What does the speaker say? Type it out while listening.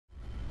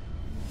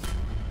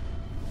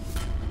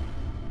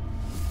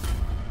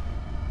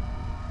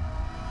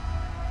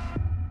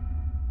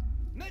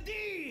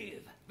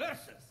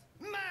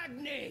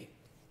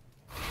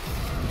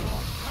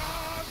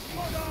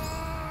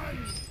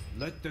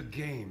Let the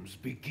games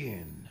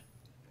begin.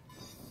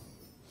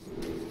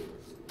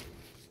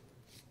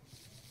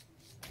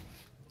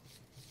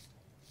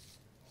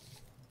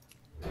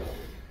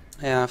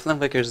 Yeah,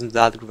 Flamewaker isn't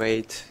that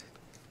great.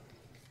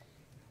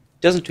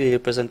 Doesn't really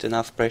present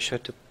enough pressure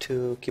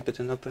to keep it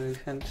in opening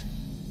hand.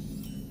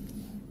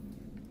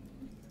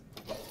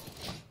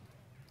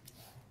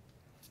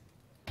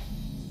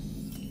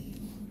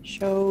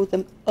 Show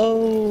them.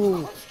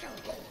 Oh!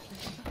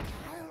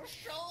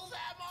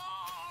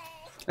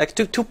 Like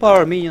two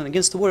power minion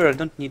against the warrior. I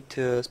don't need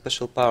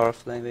special power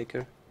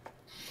Flamewaker.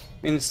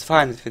 I mean, it's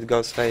fine if it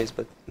goes phase,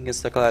 but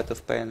against the Kolento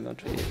of Pain,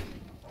 not really.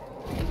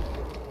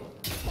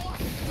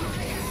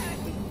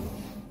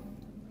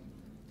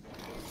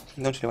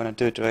 I don't really want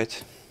to do it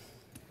right.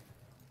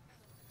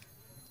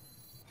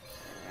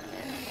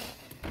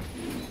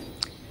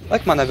 I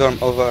like Mana Worm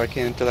over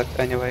Arcane Intellect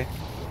anyway.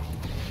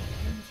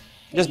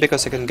 Just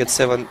because I can get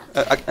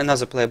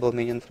another playable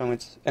minion from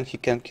it, and he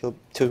can kill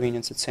 2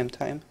 minions at the same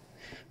time.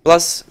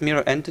 Plus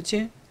Mirror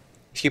Entity,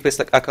 if he plays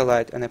like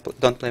Acolyte and I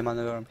don't play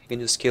Mana Worm, he can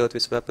just kill it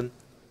with weapon.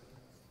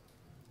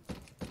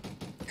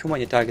 Too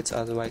many targets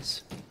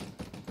otherwise.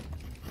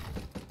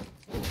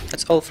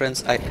 That's all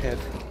friends I have.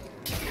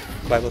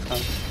 Bible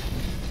Hunt.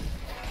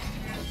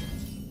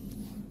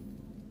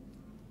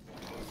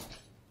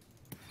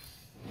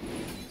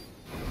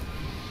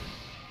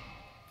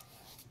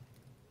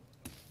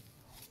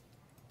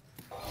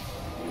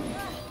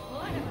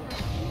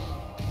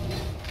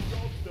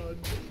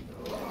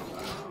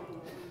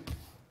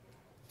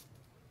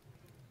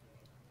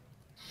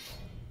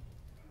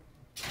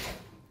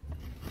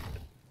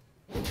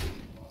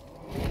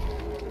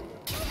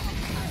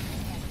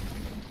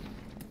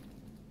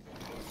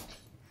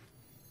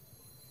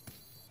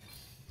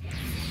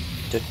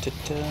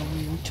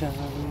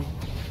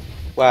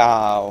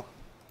 Wow.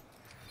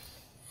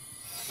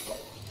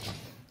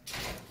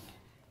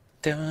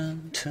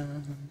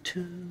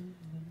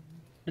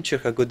 Not sure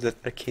how good that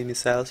arcane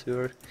missiles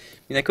were. I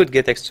mean, I could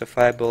get extra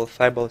fireball.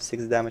 Fireball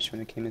 6 damage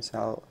when arcane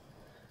missile.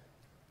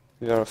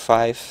 We are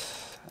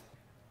 5.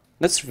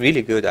 That's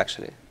really good,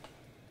 actually.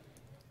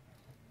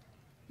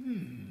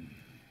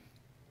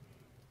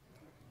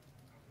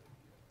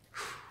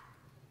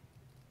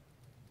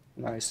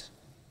 Nice.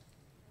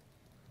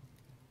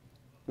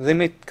 They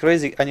made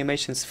crazy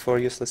animations for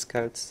useless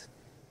cards.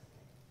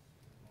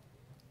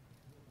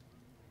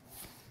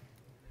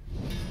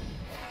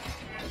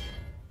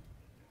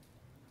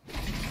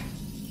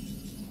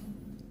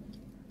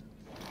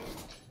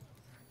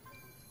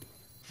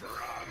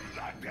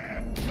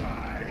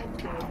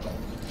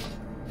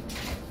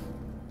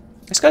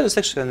 This card is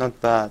actually not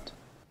bad.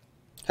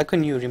 How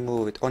can you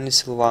remove it? Only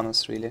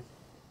Sylvanas, really.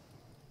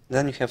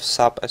 Then you have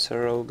Sap as a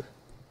rogue.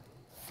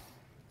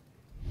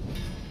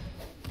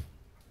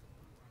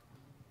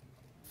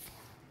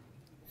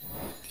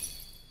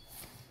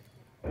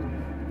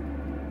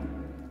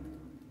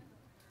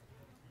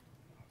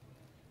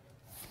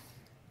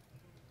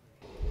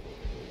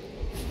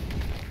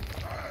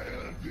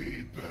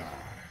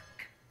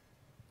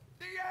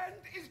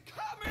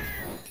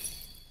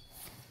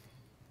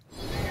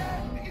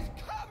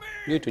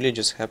 It really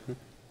just happened.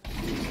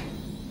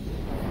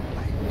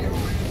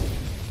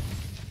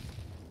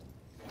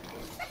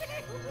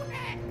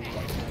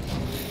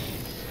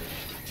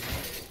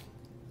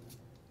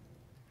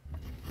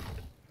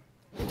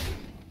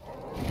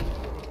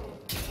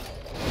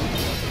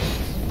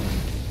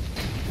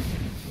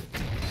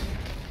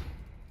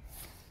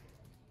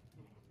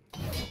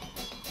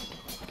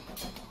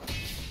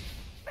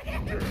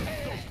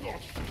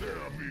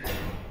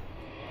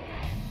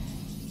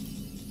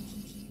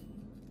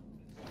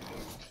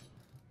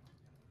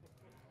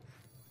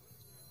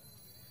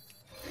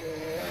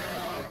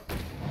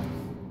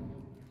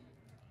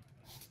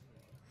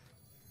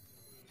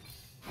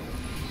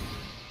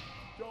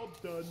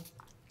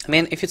 I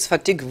mean, if it's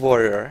Fatigue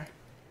Warrior,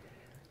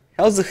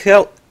 how the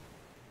hell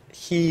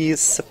he is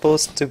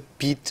supposed to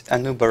beat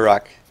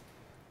Anub'Arak?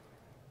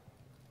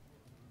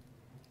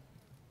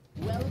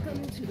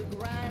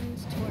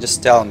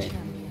 Just tell me,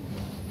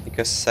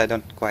 because I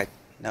don't quite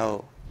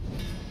know.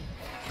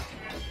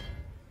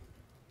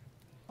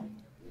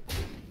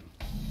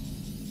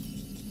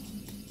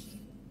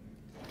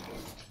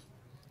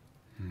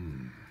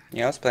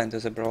 Yeah, let's play into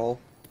the brawl.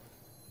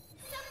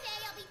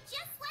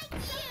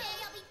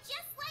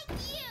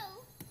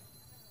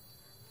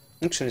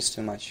 Actually, it's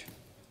too much.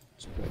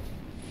 It's good.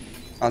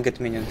 I'll get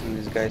minion from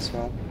this guy as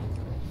well.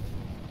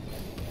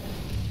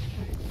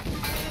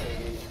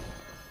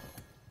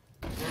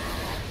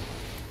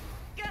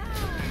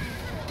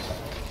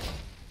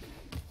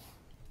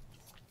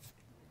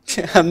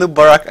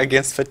 Anub'Arak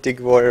against Fatigue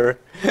Warrior.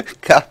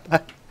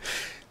 Kappa.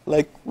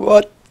 Like,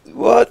 what?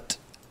 What?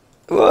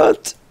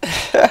 What?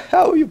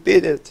 How you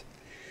beat it?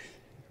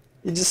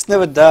 He just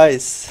never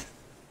dies.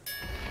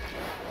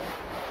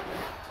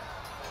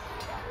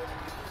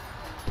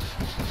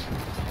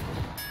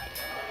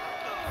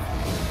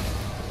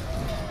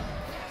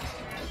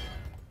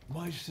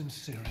 My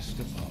sincerest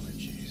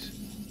apologies.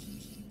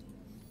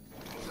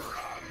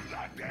 From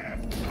the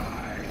dead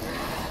side.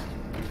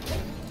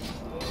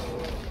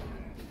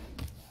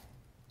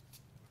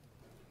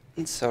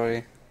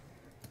 Sorry.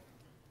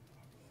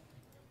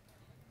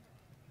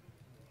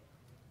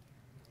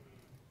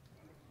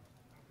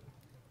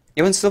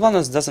 Even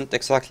Sylvanas doesn't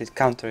exactly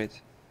counter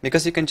it,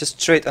 because you can just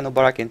trade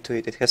Anub'Arak into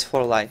it. It has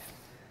 4 life,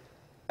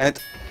 and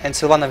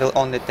Sylvana will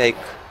only take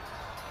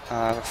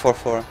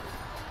 4/4.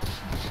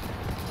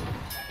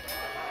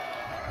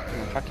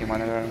 Fuck you,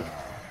 Manager.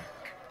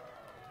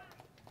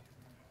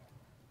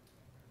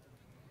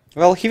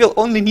 Well, he will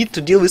only need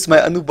to deal with my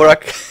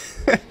Anub'Arak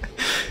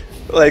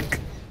like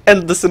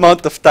endless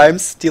amount of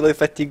times till I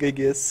fatigue, I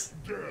guess.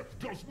 Death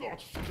does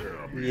not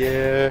scare me.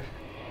 Yeah.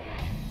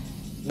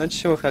 Not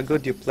sure how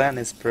good your plan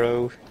is,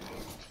 bro.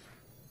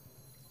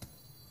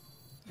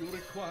 You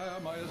require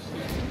my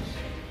assistance.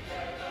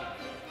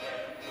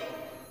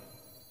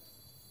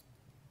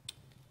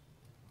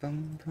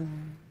 Bum,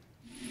 bum.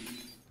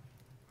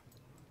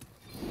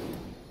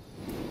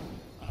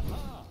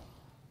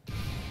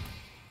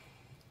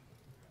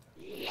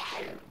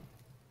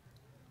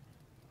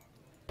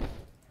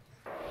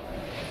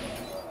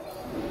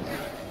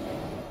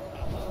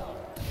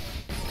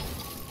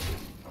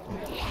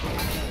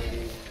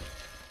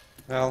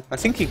 Well, I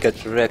think he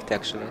got wrecked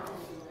actually.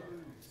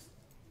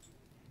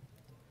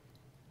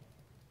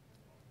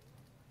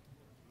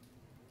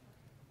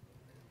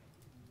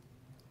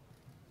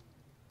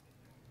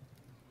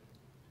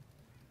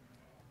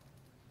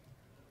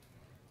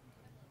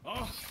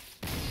 Oh,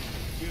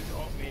 you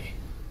got me.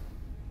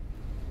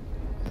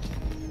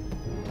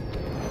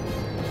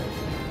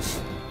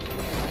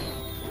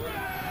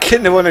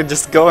 Kinda wanna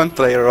just go and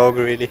play rogue,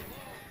 really.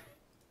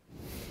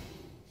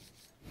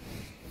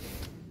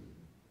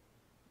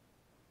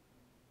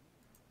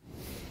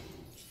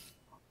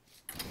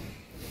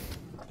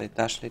 Play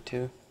Dashley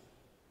too.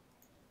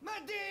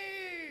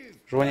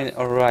 Ronin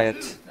or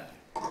Riot?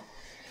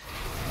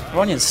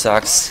 Ronin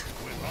sucks.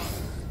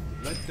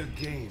 Let the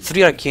game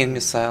 3 arcane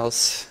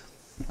missiles.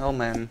 Oh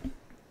man.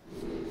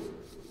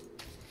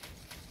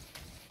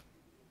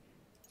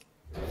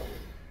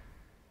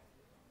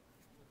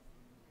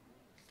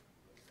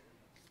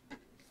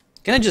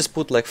 Can I just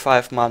put like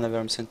 5 mana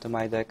worms into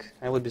my deck?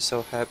 I would be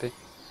so happy.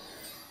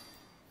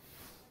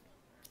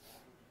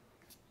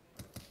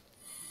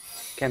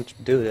 Can't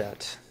do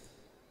that.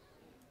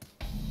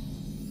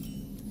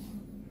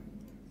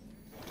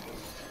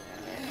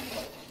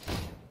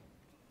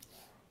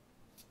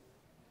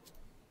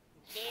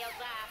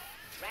 Shields up.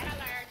 Red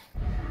alert.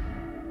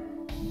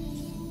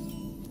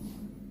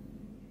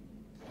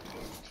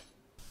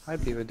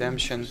 I'd be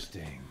redemption.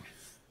 sting.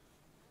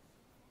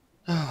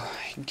 Oh,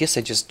 I guess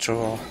I just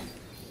draw.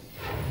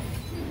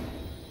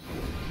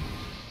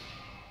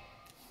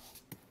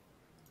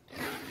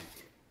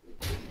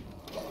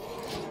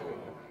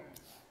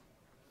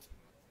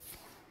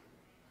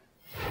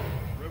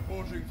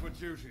 Reporting for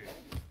duty.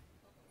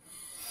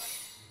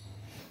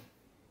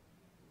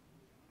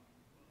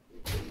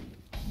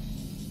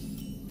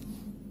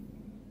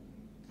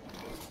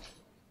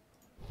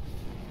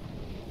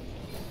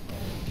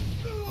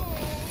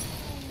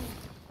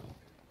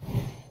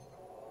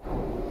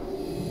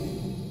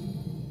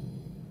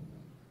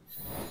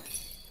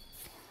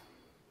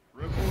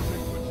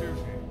 Reporting for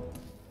duty.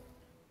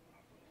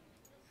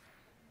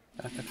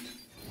 Perfect.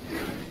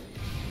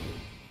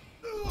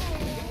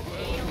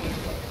 Failing.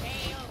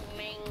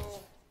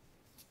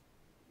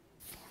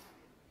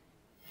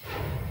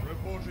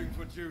 Reporting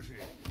for duty.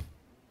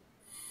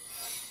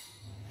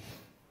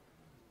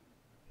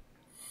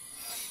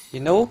 You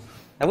know,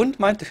 I wouldn't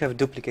mind to have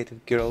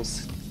duplicated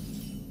girls.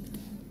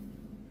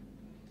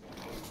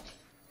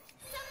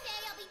 Someday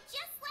I'll be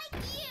just like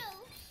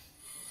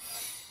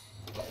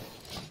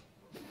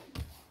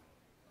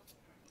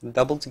you.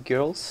 Double the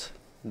girls,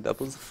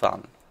 double the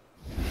fun.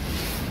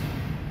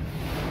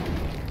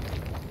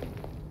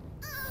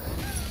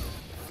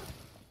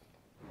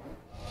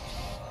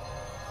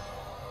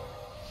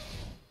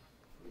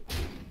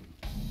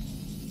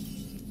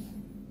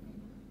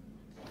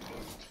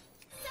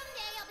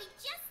 Someday I'll be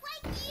just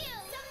like you.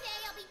 Someday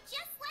I'll be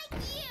just like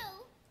you.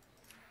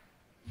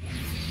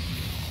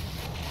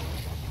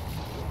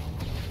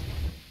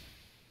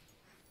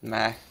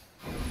 Meh.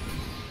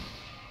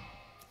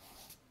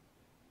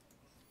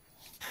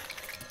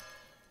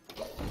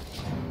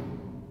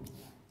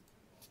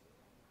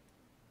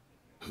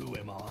 Who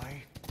am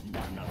I?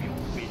 None of your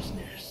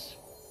business.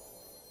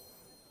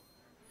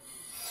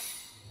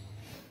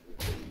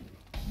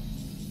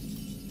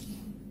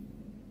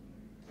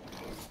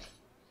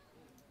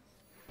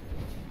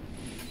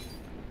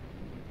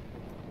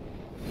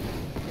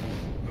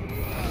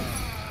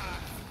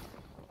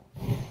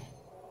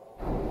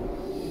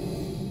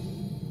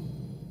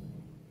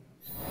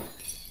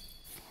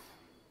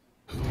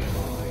 Who am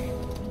I?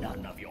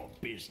 None of your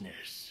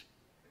business.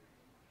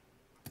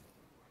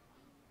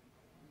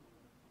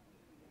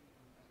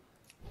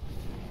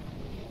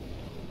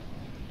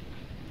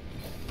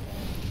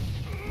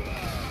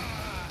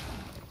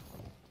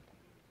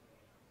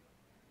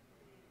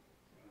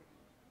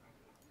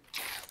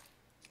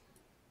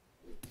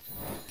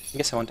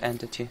 Guess I want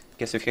entity.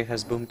 Guess if he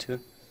has boom too.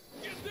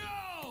 Get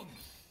down!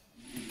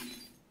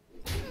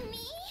 Me?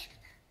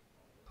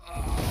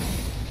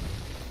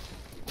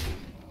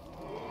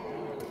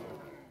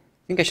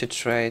 think I should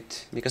trade,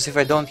 because if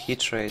I don't, he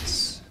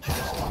trades.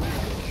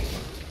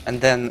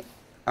 And then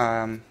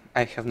I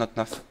have not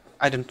enough.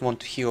 I don't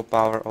want to hero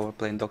power over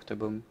playing Doctor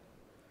Boom.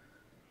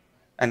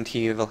 And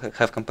he will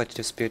have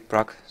competitive spirit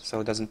proc, so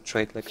it doesn't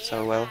trade like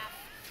so well.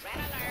 Red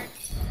alert.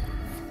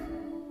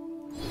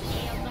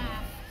 Shields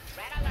up.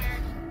 Red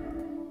alert.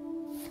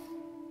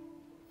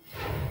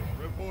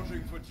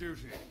 Reporting for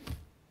duty.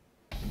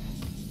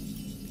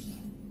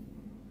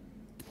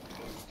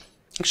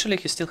 Actually,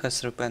 he still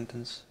has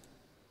repentance,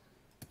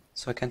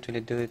 so I can't really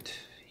do it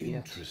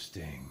yet.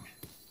 Interesting.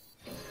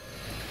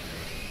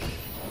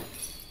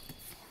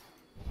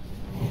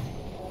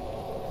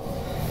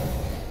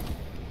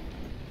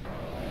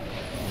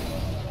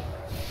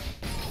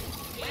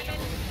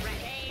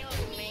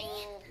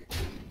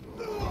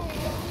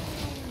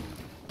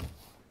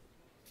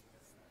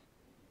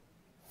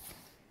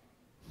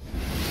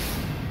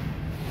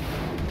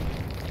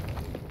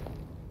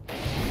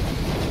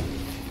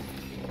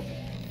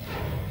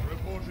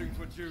 Reporting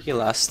for duty. He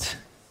lost.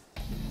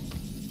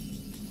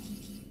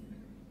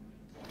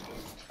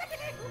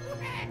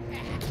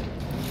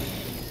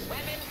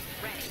 Weapons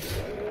ready.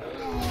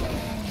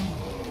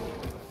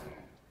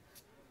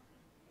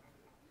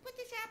 Put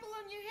this apple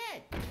on your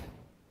head.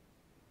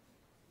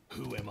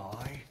 Who am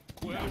I?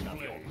 Well None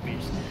of your played.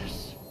 business.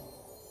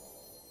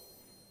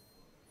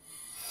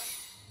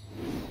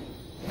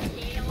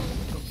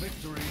 The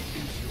victory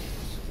is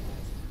yours.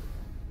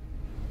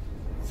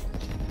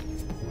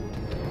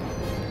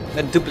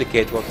 That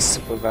duplicate works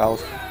super well.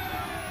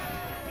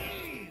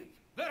 Eve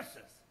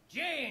versus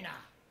Jaina.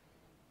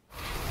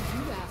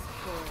 You asked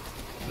for it.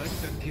 Let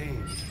the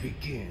games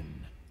begin.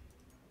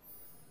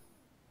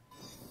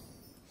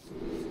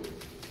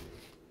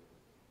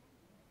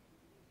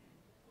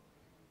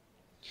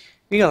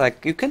 Yeah,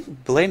 like, you can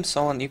blame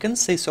someone, you can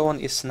say someone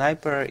is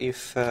sniper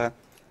if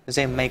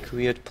they make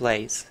weird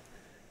plays.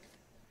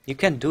 You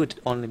can't do it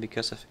only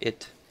because of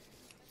it.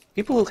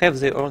 People will have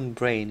their own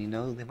brain, you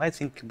know, they might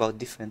think about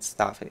different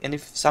stuff, and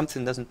if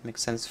something doesn't make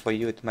sense for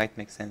you, it might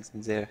make sense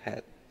in their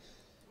head.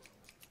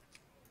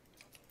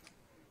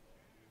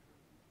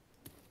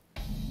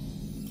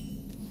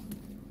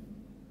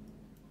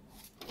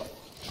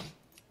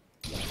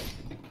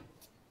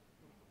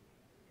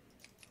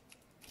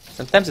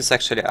 Sometimes it's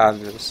actually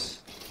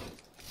obvious,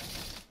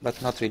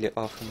 but not really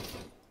often.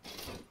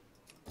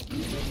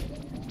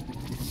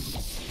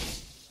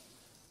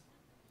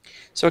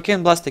 So I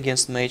can blast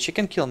against mage, you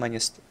can kill many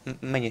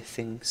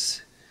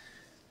things.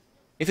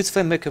 If it's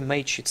Flamemaker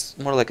mage, it's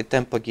more like a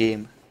tempo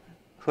game.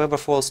 Whoever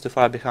falls too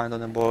far behind on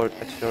the board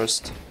at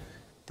first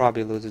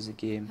probably loses the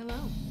game. Hello.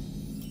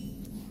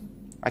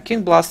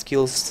 Arcane Blast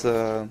kills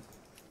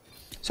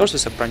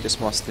Sorcerer's Apprentice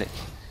mostly.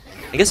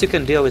 I guess you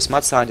can deal with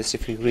Mad Scientist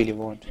if you really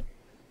want.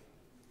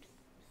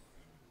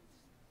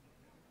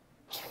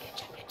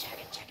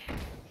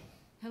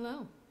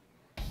 Hello.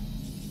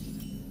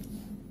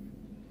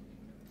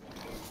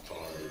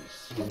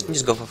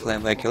 Just go for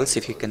Flamemaker, let's see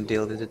if you can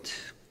deal with it.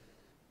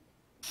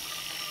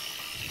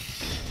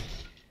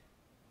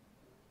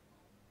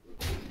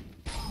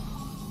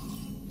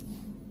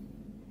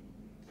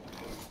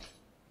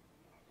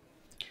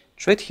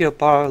 Trade Hero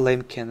Power,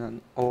 Flame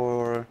Cannon,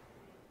 or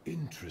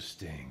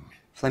Interesting.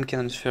 Flame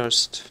Cannon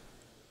first.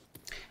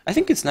 I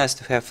think it's nice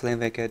to have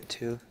Flamemaker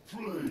too.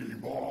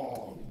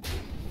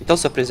 It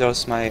also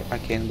preserves my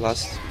Arcane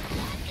Blast.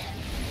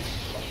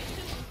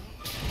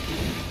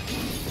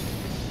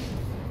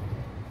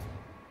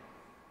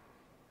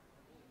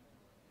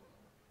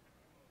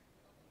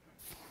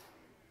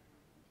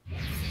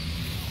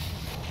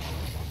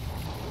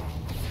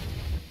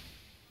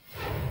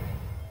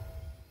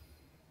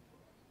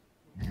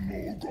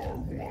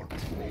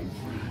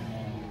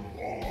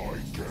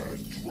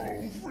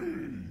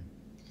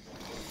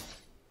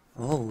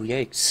 Oh,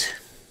 yikes.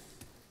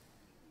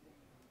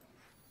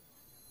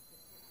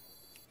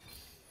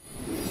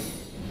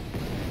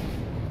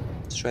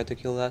 Let's try to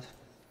kill that.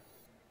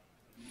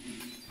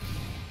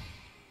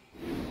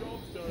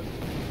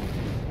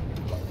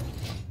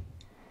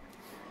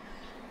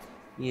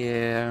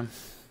 Yeah,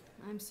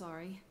 I'm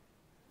sorry.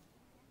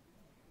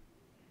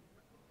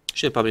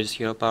 should probably just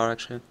hero power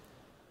actually.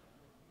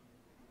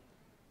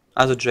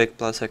 As a Drake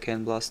plus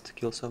Arcane Blast to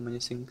kill so many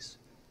things.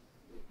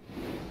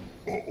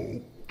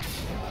 He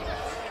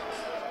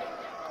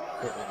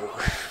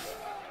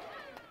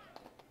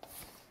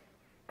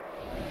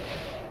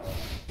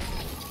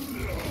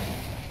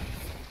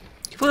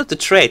wanted to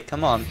trade,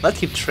 come on, let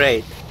him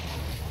trade.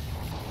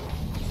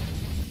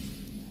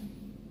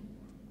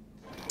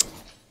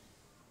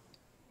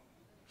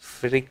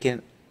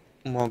 Freaking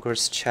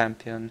Mogur's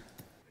champion.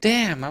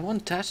 Damn, I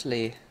want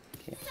Tatley.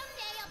 Okay.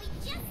 Someday I'll be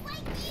just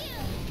like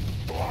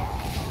you.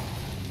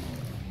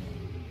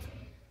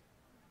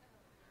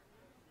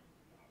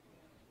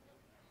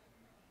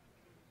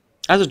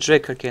 As a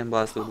Drake Arcane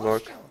Blast would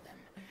work.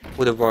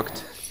 Would have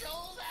worked. Show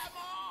them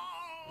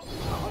all.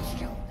 I'll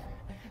show them.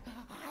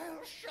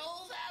 I'll show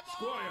them all.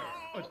 Squire,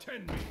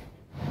 attend me.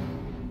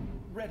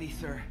 Ready,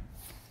 sir. Ready.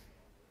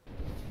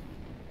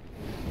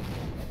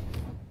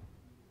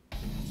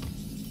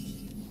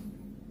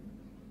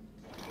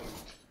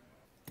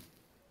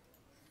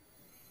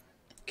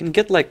 Can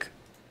get like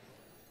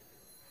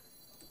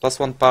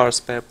 +1 power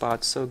spare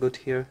part, so good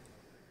here.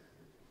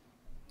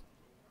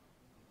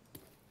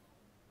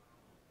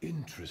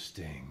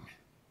 Interesting.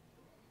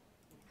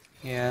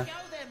 Yeah. Show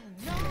them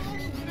no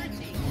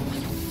mercy.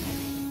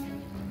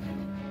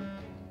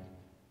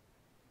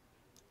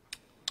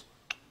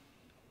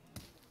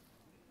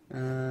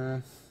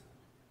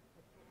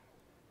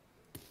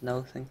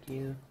 No, thank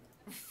you.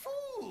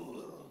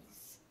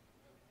 Fools.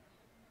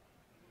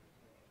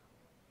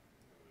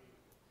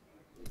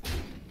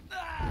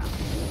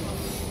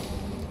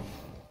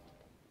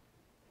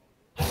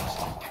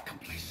 Get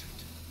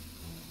complacent.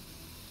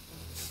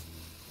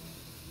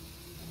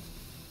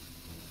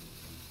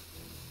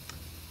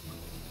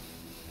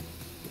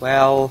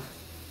 Well,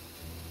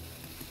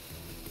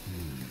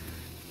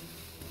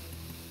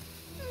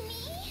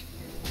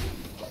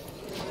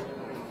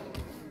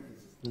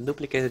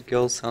 duplicated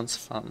girl sounds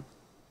fun.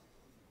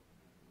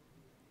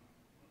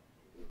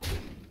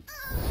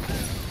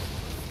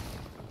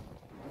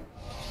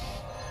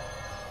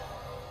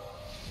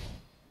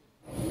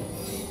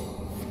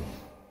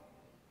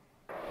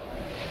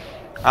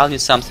 I'll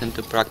need something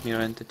to proc mirror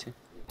entity.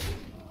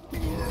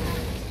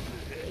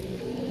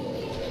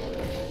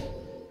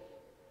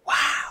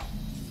 Wow!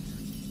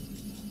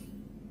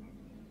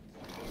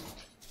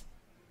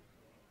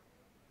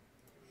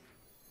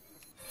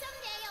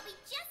 Someday I'll be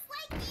just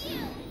like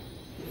you.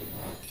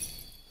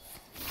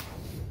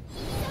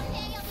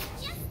 Someday I'll be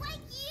just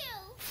like you.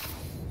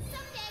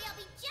 Someday I'll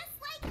be just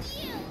like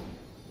you.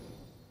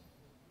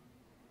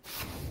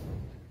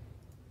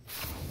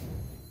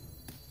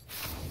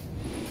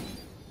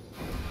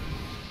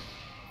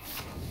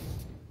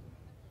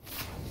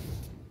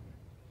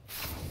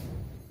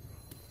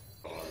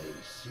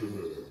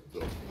 Serve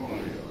the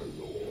Fire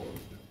Lord.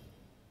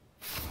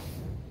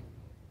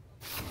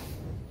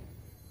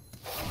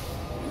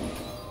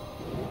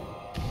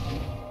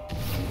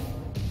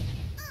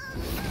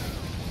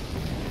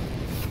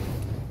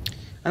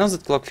 I know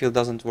that clock field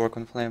doesn't work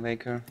on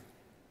Flamewaker.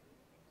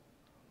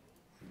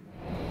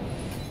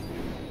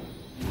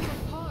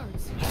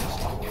 Cards.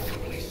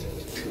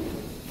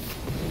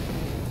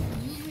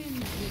 You win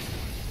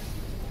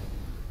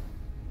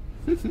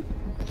this.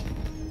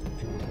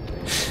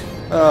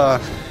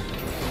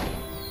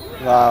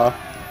 Wow.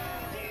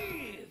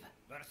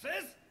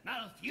 Versus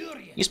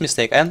Malfurion. Huge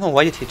mistake. I don't know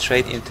why did he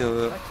trade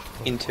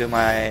into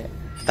my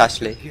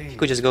Tashley. He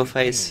could just go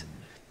face.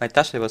 My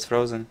Tashley was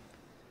frozen.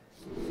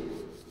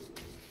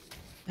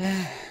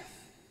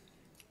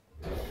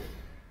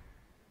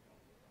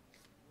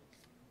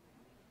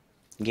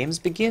 Games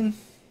begin.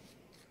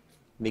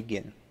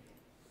 Begin.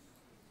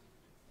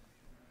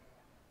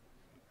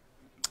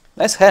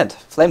 Nice hand.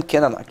 Flame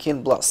Cannon,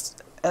 Arcane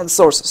Blast, and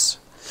Sources.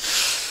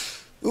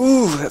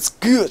 Ooh, that's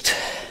good.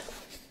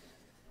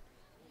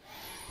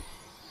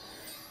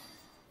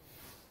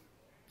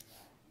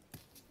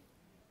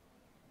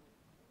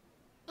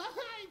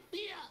 I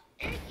feel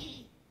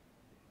icky.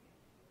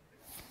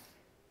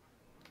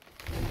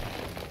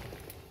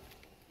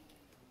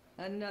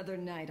 Another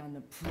night on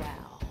the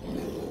prowl.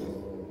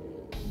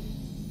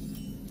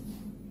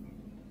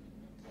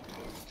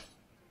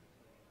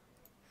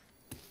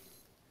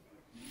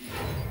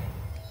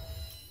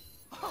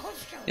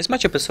 This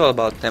matchup is all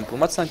about tempo.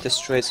 Matsanti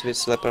trades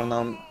with Leper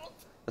Gnome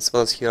as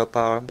well as hero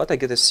power, but I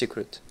get a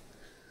secret.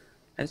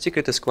 And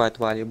secret is quite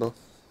valuable.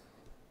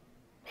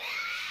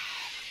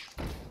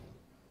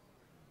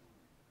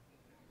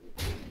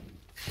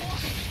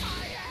 Someday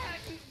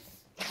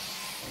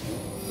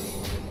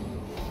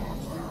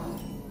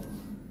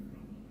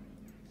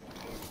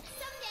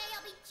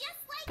I'll be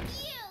just like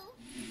you.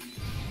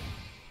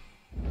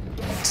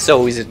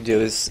 So easy to do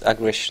this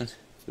aggression,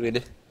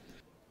 really.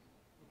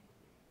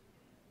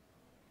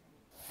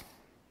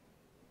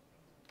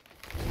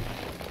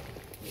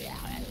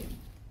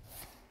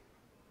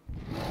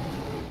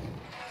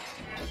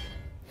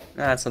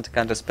 Ah, it's not a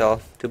counter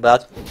spell. Too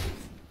bad.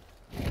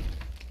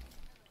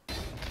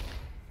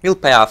 Will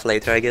pay off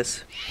later, I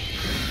guess.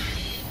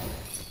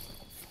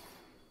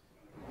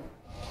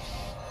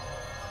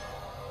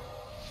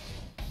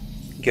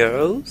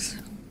 Girls?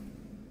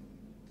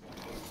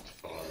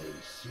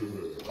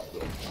 Serve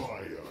the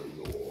Fire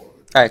Lord.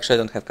 I actually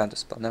don't have counter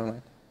spell, never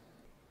mind.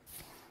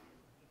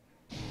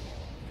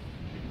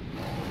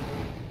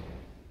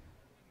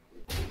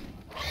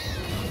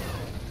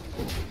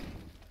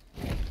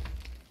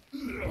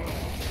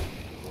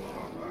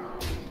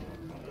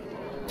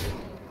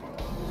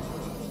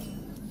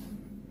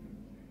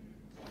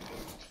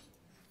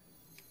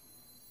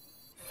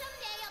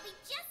 Someday I'll be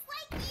just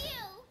like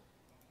you.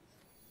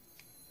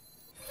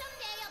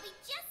 Someday I'll be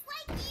just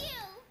like you.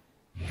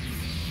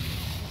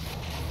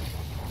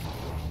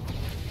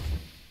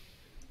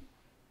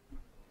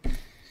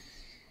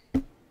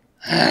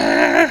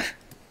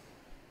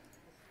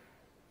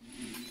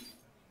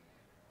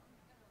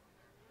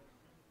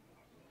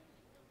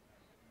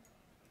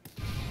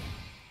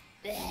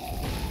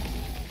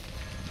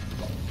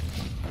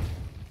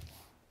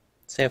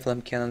 Save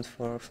Flame Cannon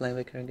for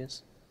Flamewaker, I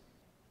guess.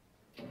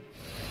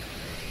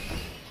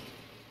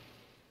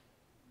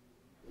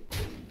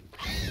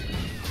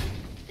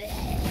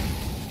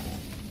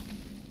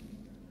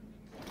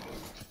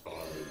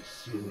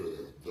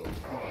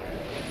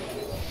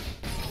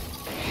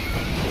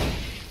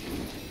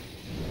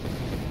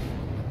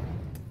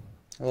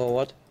 Oh,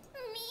 what?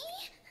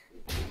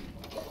 Me?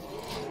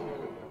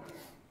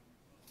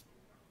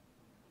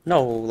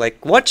 No,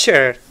 like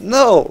Watcher!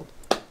 No!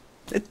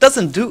 It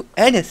doesn't do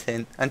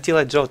anything until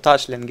I draw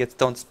Touchland and get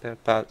Stone Spare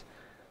Part.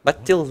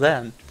 But till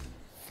then...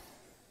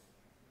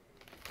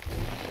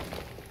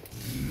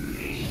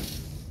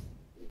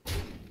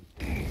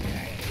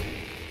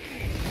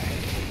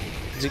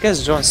 You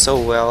guys drawn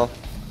so well.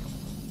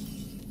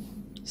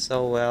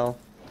 So well.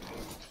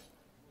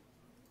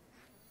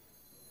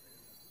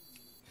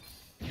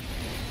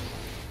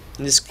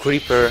 And this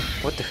creeper,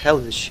 what the hell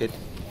is this shit?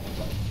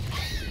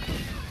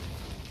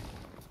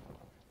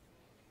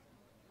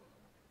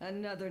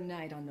 Another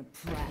night on the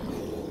prowl.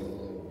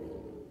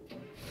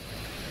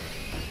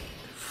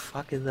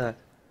 Fuck is that?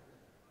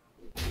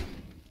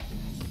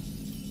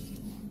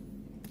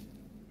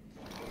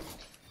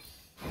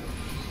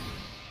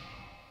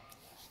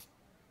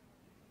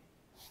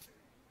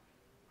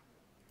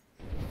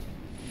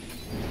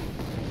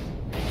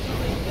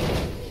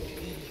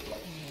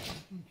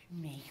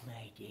 Make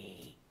my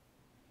day.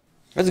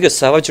 Let's get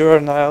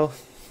Savager now.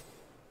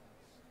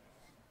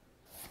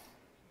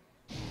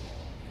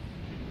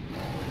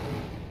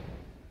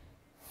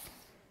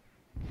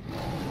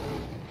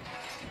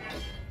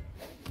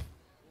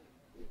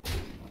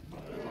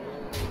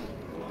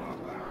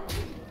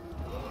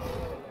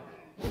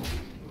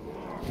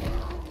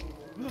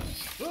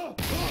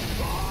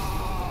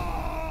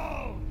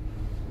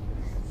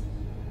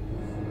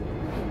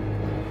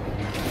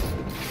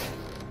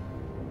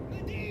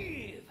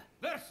 Medivh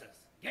versus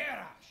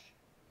Garrosh.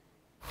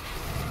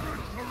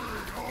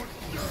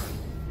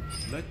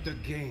 Let the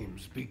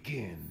games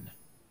begin.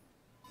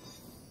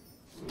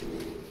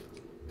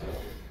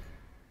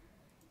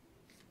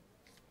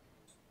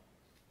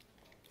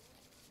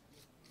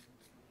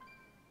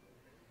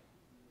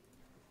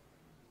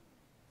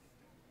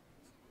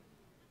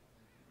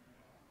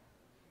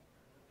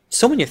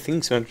 So many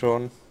things were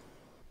drawn.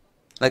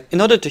 Like, in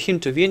order to him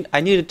to win,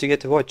 I needed to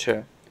get a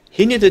Watcher.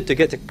 He needed to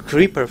get a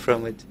Creeper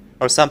from it,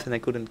 or something I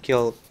couldn't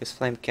kill his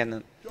Flame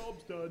Cannon.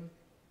 Job's done.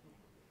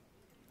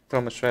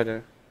 From a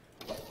Shredder.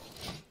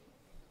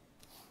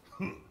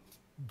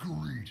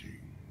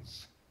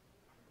 Greetings.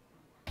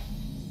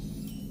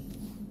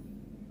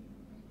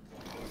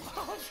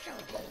 I'll show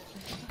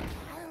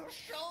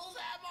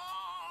them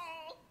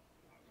all.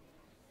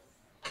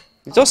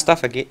 It was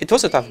tough again. It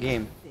was a tough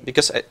game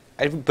because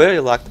I barely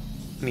lacked,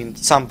 I mean,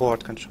 some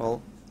board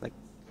control, like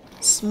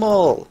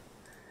small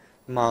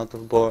amount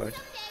of board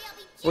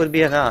would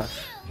be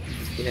enough.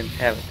 He didn't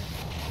have it.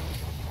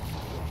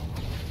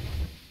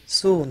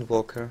 Soon,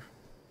 Walker.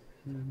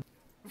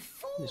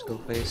 Let's go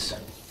face.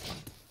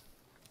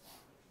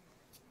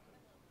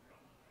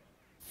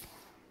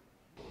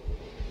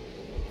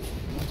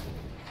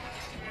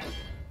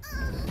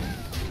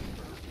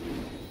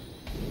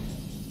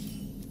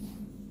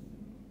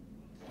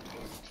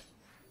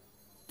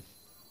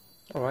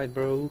 Alright,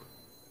 bro.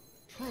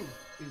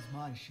 Truth is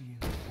my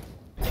shield.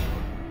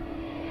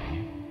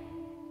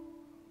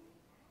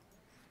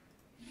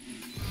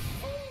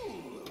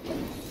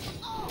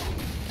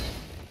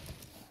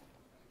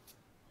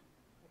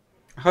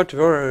 Heart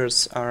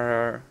Warriors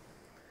are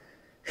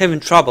having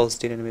troubles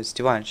dealing with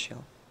Divine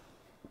Shield.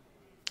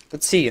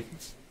 Let's see.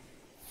 What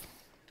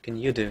can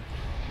you do?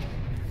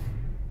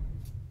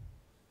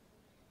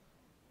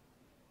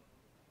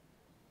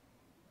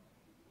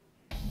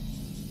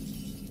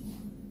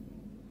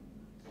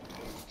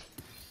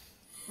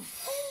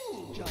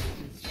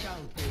 Justice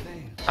shall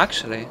prevail.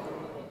 Actually...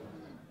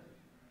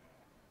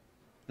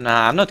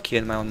 Nah, I'm not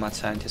killing my own mad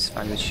scientist,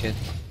 find this shit.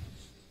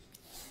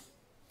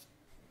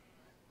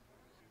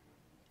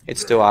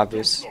 It's too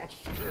obvious. Not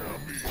scare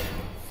me.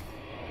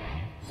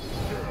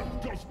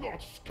 Death does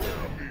not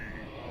scare me.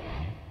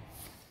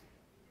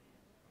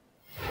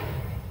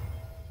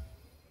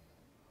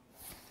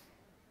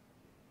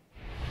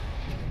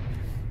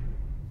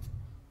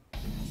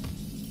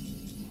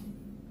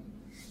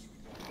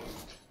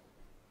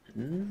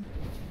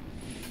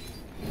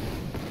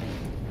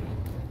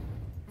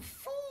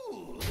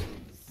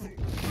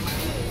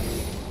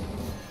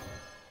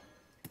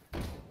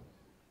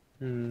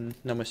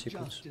 No more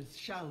sequence. Justice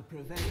shall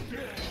prevail.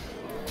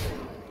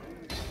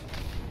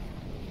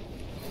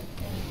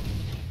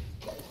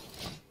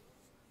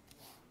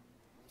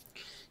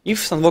 If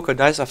Sunwalker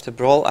dies after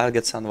Brawl, I'll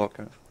get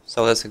Sunwalker.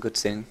 So that's a good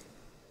thing.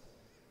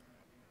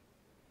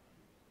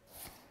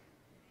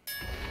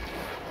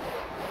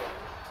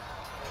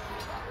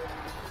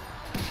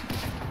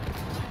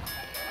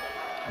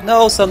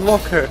 No,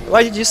 Sunwalker!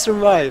 Why did you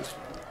survive?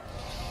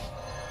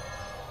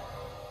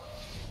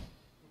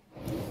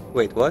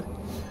 Wait, what?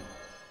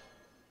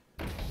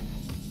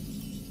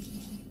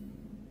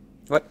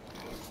 What?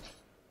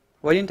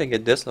 Why didn't I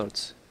get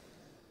Deathlords?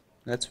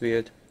 That's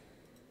weird.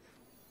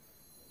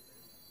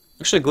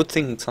 Actually, good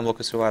thing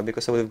Sunwalker survived,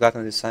 because I would have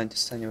gotten the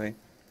scientist anyway.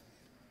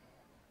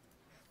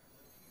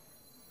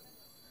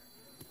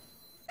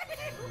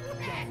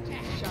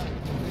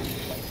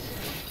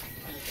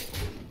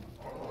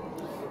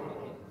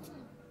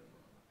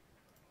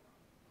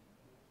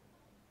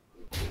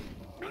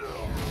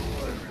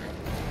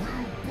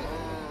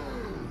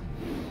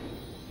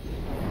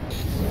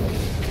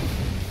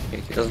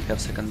 He doesn't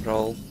have second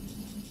brawl.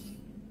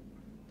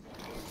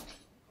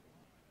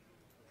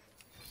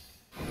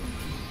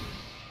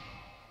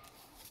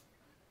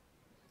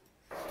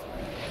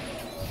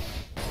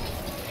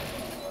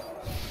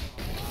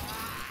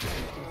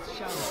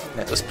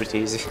 That was pretty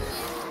easy.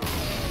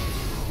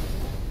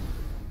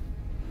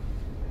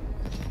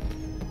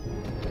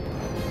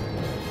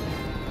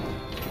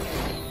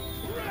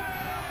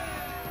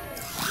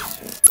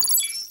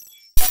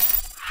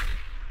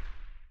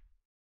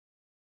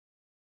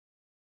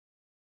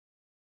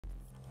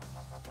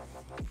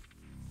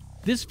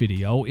 This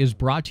video is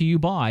brought to you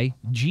by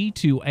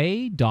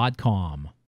G2A.com.